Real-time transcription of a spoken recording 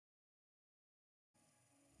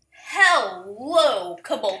Hello,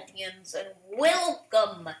 Cobaltians, and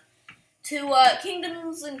welcome to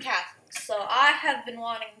Kingdoms and Castles. So I have been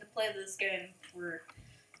wanting to play this game for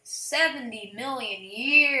 70 million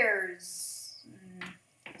years.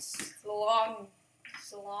 It's a long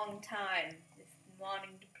time. I've been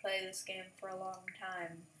wanting to play this game for a long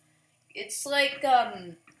time. It's like,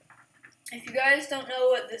 if you guys don't know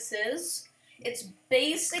what this is, it's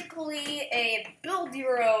basically a build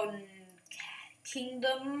your own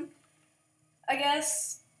kingdom, I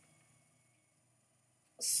guess.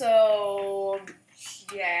 So,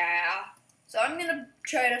 yeah. So I'm gonna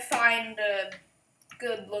try to find a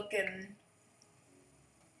good looking...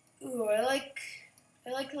 Ooh, I like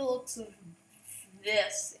the looks of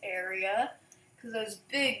this area, because those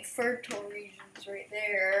big fertile regions right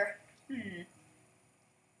there.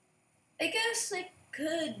 I guess I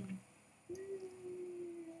could...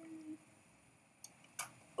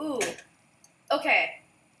 Ooh. Okay.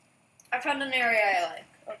 I found an area I like.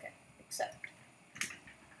 Okay. Accept.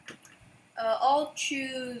 I'll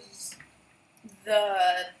choose the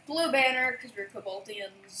blue banner, because we're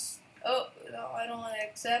Cobaltians. Oh, no, I don't want to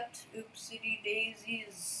accept. Oopsie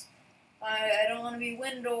daisies. I don't want to be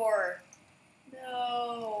Windor.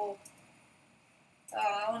 No.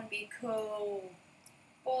 I want to be Cobaltia.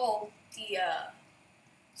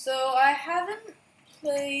 So I haven't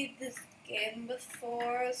played this game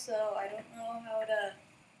before, so I don't know how to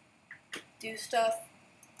do stuff.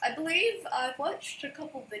 I believe I've watched a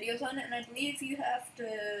couple videos on it, and I believe you have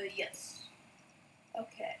to... Yes.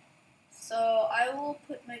 Okay. So I will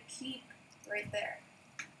put my keep right there.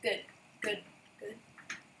 Good.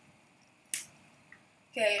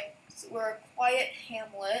 Okay, so we're a quiet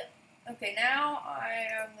hamlet. Okay, now I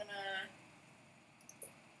am gonna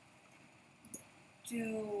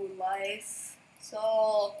do life. So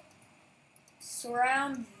I'll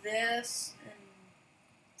surround this and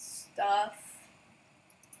stuff.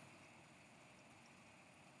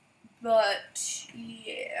 But,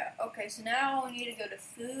 yeah. Okay, so now we need to go to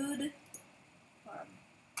food.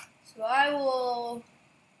 So I will...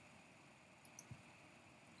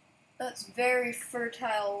 That's very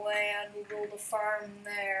fertile land. We'll build a farm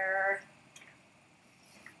there.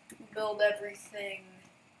 We'll build everything.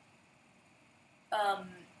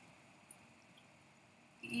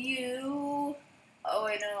 Oh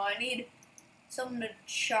wait, no, I need something to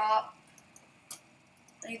chop.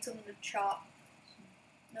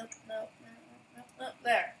 Nope,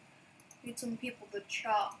 there. Need some people to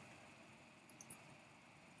chop.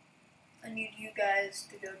 I need you guys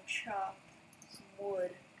to go chop some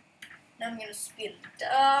wood. Now I'm gonna speed it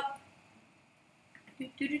up.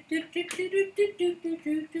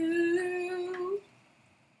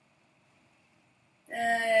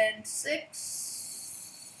 And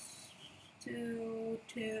 6, 2,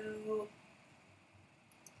 2.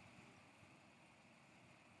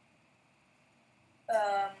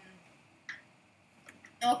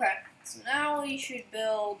 Okay, so now we should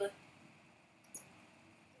build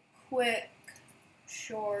quick,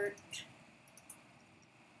 short,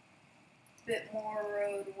 bit more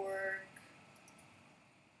road work.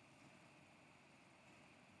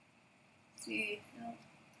 See, no.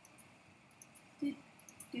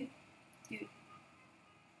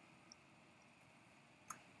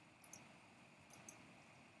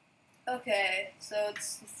 Okay, so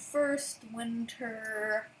it's the first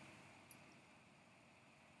winter.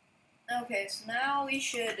 Okay, so now we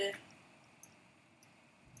should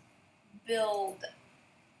build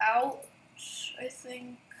out, I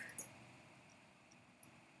think.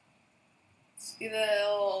 Let's give it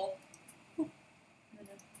a little whoop, and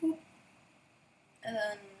then whoop, and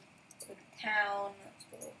then let's go to town.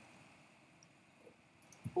 Let's go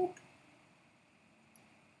whoop,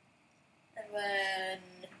 and then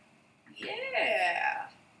yeah.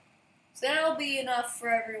 So that'll be enough for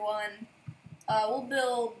everyone. We'll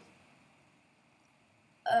build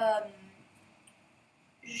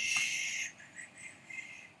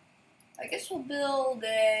I guess we'll build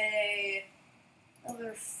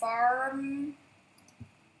another farm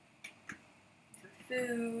for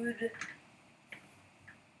food.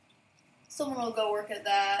 Someone will go work at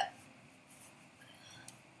that.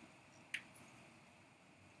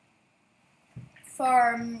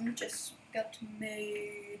 Farm just got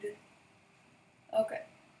made. Okay,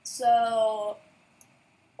 so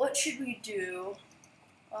what should we do?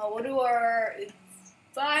 What do our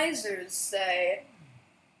advisors say?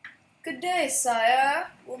 Good day,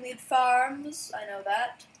 sire. We'll need farms. I know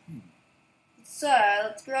that. Sir,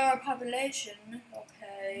 let's grow our population.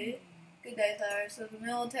 Okay. Good day, sire. So the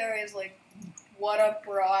military is like, what up,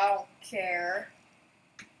 bro? I don't care.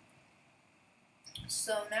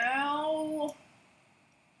 So now...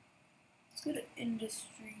 Let's go to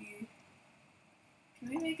industry. Can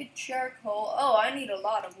we make a charcoal? Oh, I need a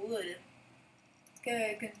lot of wood.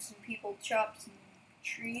 Okay, can some people chop some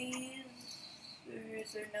trees? Or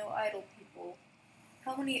is there no idle people?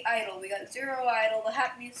 How many idle? We got 0 idle. The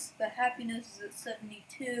happiness is at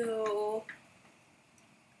 72.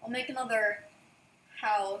 I'll make another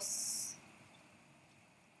house.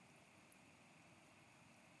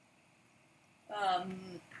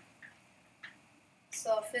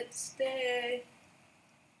 So if it stay.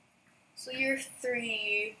 So you're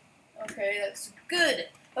 3. Okay, that's good.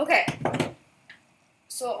 Okay.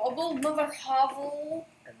 So I'll build another hovel,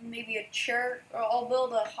 and maybe a or I'll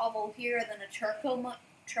build a hovel here, and then a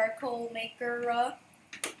charcoal maker,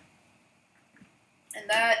 and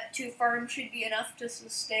that 2 farms should be enough to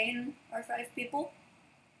sustain our 5 people.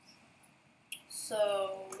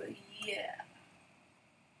 So yeah.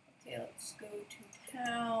 Okay, let's go to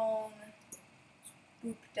town. Let's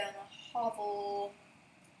boop down a hovel.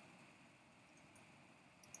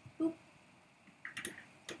 Boop.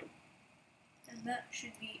 And that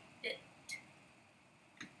should be it.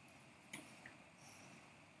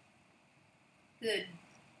 Good,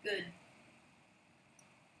 good.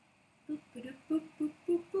 Boop, boop, boop, boop,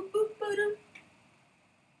 boop, boop, boop, boop.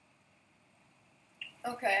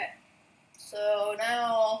 Okay, so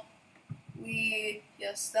now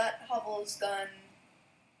yes, that hovel is done.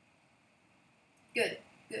 Good,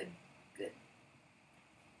 good, good.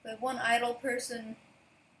 We have 1 idle person.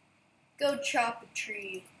 Go chop a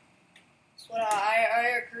tree. That's what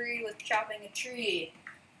I agree with chopping a tree.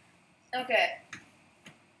 Okay.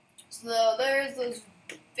 So there's those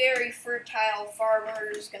very fertile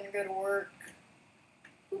farmers gonna go to work.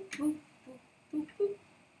 Boop, boop, boop, boop, boop.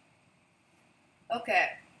 Okay.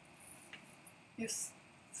 There's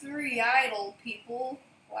 3 idle people.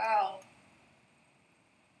 Wow.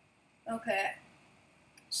 Okay.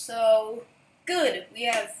 So, good. We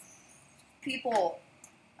have people.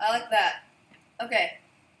 I like that. Okay.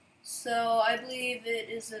 So, I believe it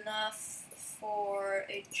is enough for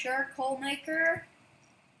a charcoal maker.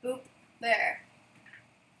 Boop. There.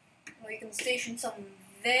 We can station some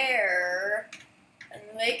there. And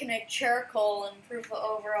making a charcoal improve the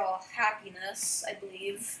overall happiness, I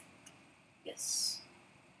believe. Yes.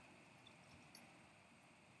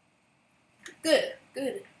 Good,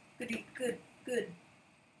 good, goody, good, good.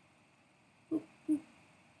 Boop, boop.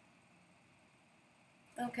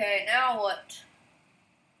 Okay, now what?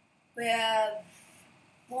 We have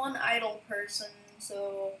 1 idle person,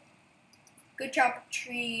 so good chop a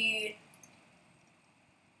tree,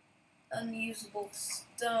 unusable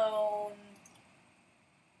stone,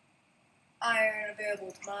 iron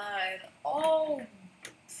available to mine. Oh,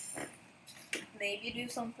 maybe do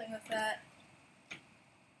something with that.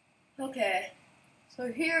 Okay,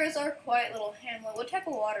 so here is our quiet little hamlet. What type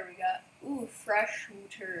of water we got? Ooh, fresh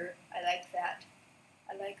water. I like that.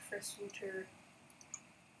 I like fresh water.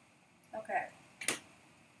 Okay.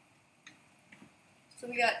 So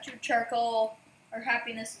we got 2 charcoal. Our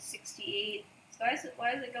happiness is 68. So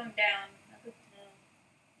why is it going down? I don't know.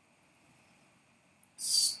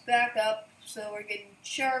 Back up. So we're getting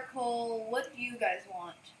charcoal. What do you guys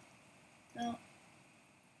want? No.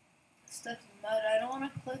 Stuff in mud. I don't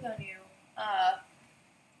want to click on you.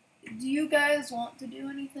 Do you guys want to do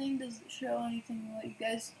anything? Does it show anything what you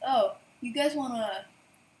guys... Oh, you guys want to...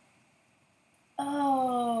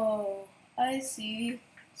 Oh, I see.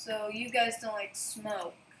 So you guys don't like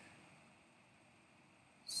smoke.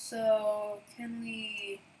 So can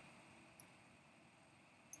we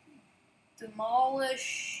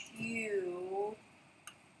demolish you?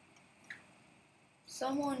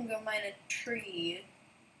 Someone go mine a tree.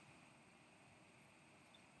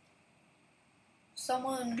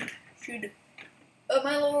 Someone should... Oh,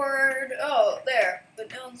 my lord! Oh, there.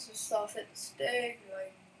 But no one's just off at the stake.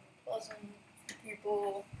 Like, pleasant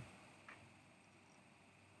people.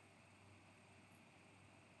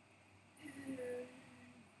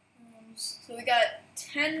 So we got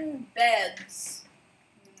 10 beds.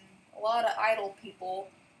 A lot of idle people.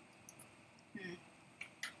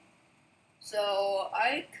 So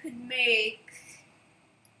I could make...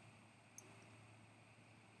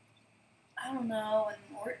 I don't know, an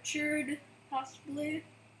orchard, possibly?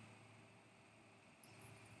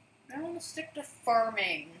 I want to stick to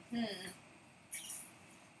farming.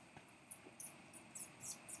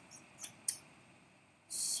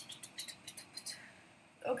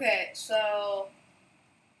 Okay, so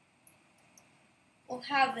we'll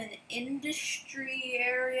have an industry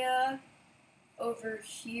area over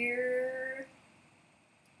here.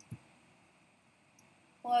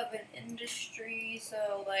 We'll have an industry,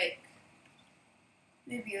 so like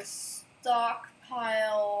maybe a stockpile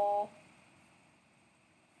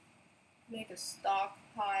Make a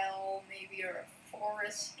stockpile, maybe, or a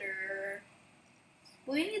forester.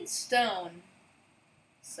 We need stone.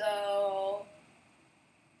 So,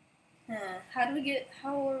 how are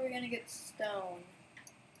we gonna get stone?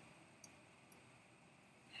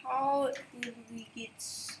 How do we get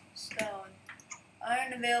stone?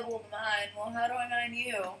 Iron available to mine. Well, how do I mine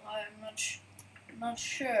you? I'm not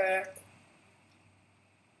sure.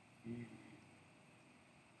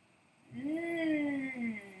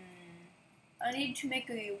 I need to make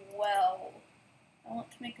a well. I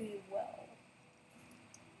want to make a well.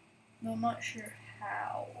 No, I'm not sure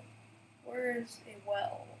how. Where is a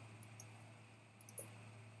well?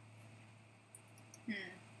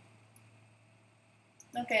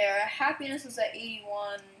 Okay, our happiness is at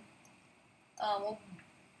 81. We'll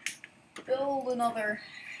build another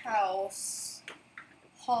house.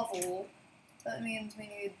 Hovel. That means we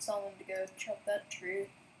need someone to go chop that tree.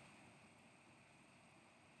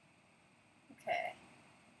 Okay.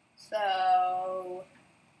 So...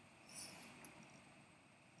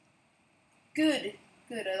 Good.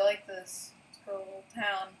 Good, I like this. Let's go to a little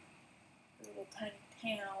town. A little tiny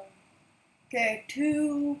town. Okay,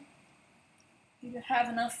 2. Need to have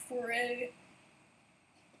enough for a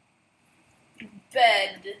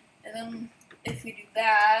bed. And then if we do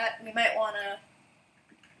that, we might want to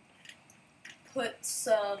put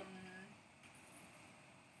some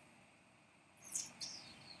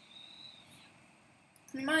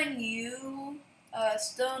remind you,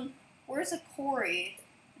 stone. Where's a quarry?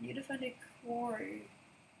 I need to find a quarry.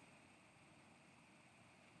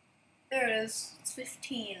 There it is. It's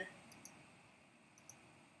 15.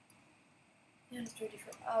 And it's ready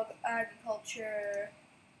for agriculture.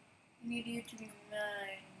 Need you to be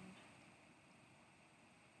mined.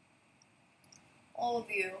 All of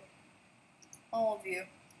you. All of you.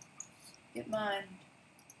 Get mined.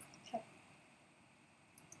 Chop.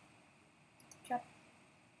 Chop.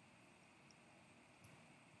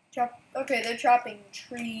 Chop. Okay, they're chopping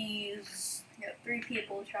trees. We got 3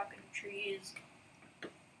 people chopping trees.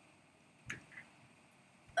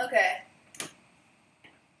 Okay.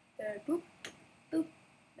 There, boop, boop,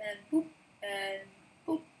 and boop, and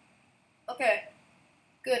boop. Okay.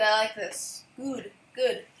 Good, I like this. Good,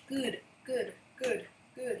 good, good, good, good,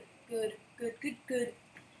 good, good, good, good, good.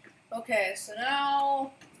 Okay, so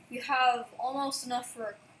now we have almost enough for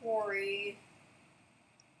a quarry.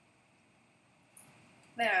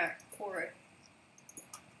 There, quarry.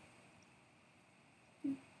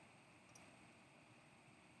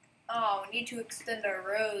 Oh, we need to extend our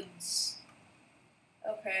roads.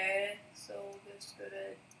 Okay, so we'll just go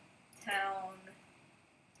to town.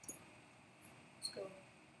 Let's go.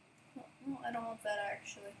 No, I don't want that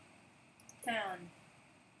actually. Town.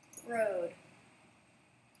 Road.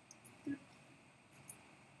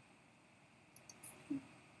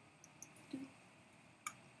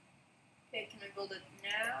 Okay, can we build it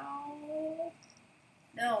now?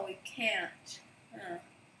 No, we can't. Huh.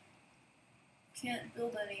 Can't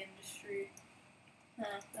build any industry.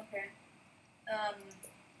 Huh, okay.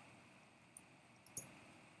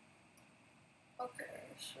 Okay,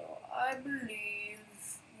 so I believe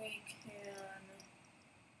we can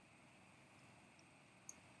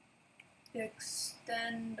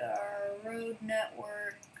extend our road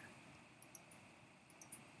network.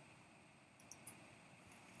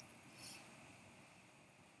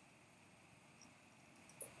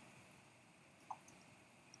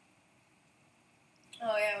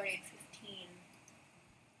 Oh yeah, we need 15.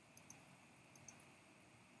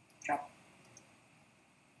 Chop.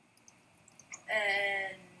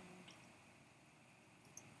 And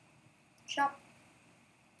chop.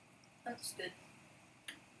 That's good.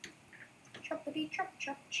 Choppity chop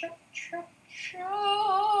chop chop chop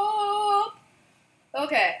chop.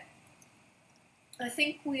 Okay. I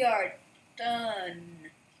think we are done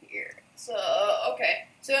here. So okay.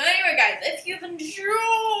 So anyway, guys, if you've enjoyed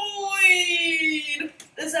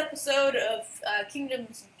this episode of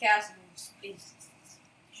Kingdoms and Castles, please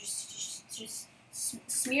just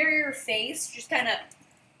smear your face. Just kind of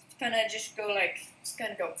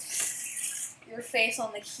go your face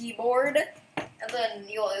on the keyboard, and then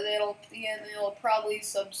you'll probably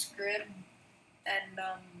subscribe, and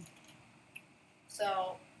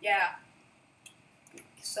so yeah.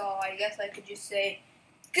 So I guess I could just say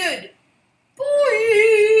good boy.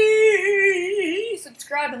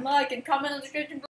 Subscribe and like and comment in the description.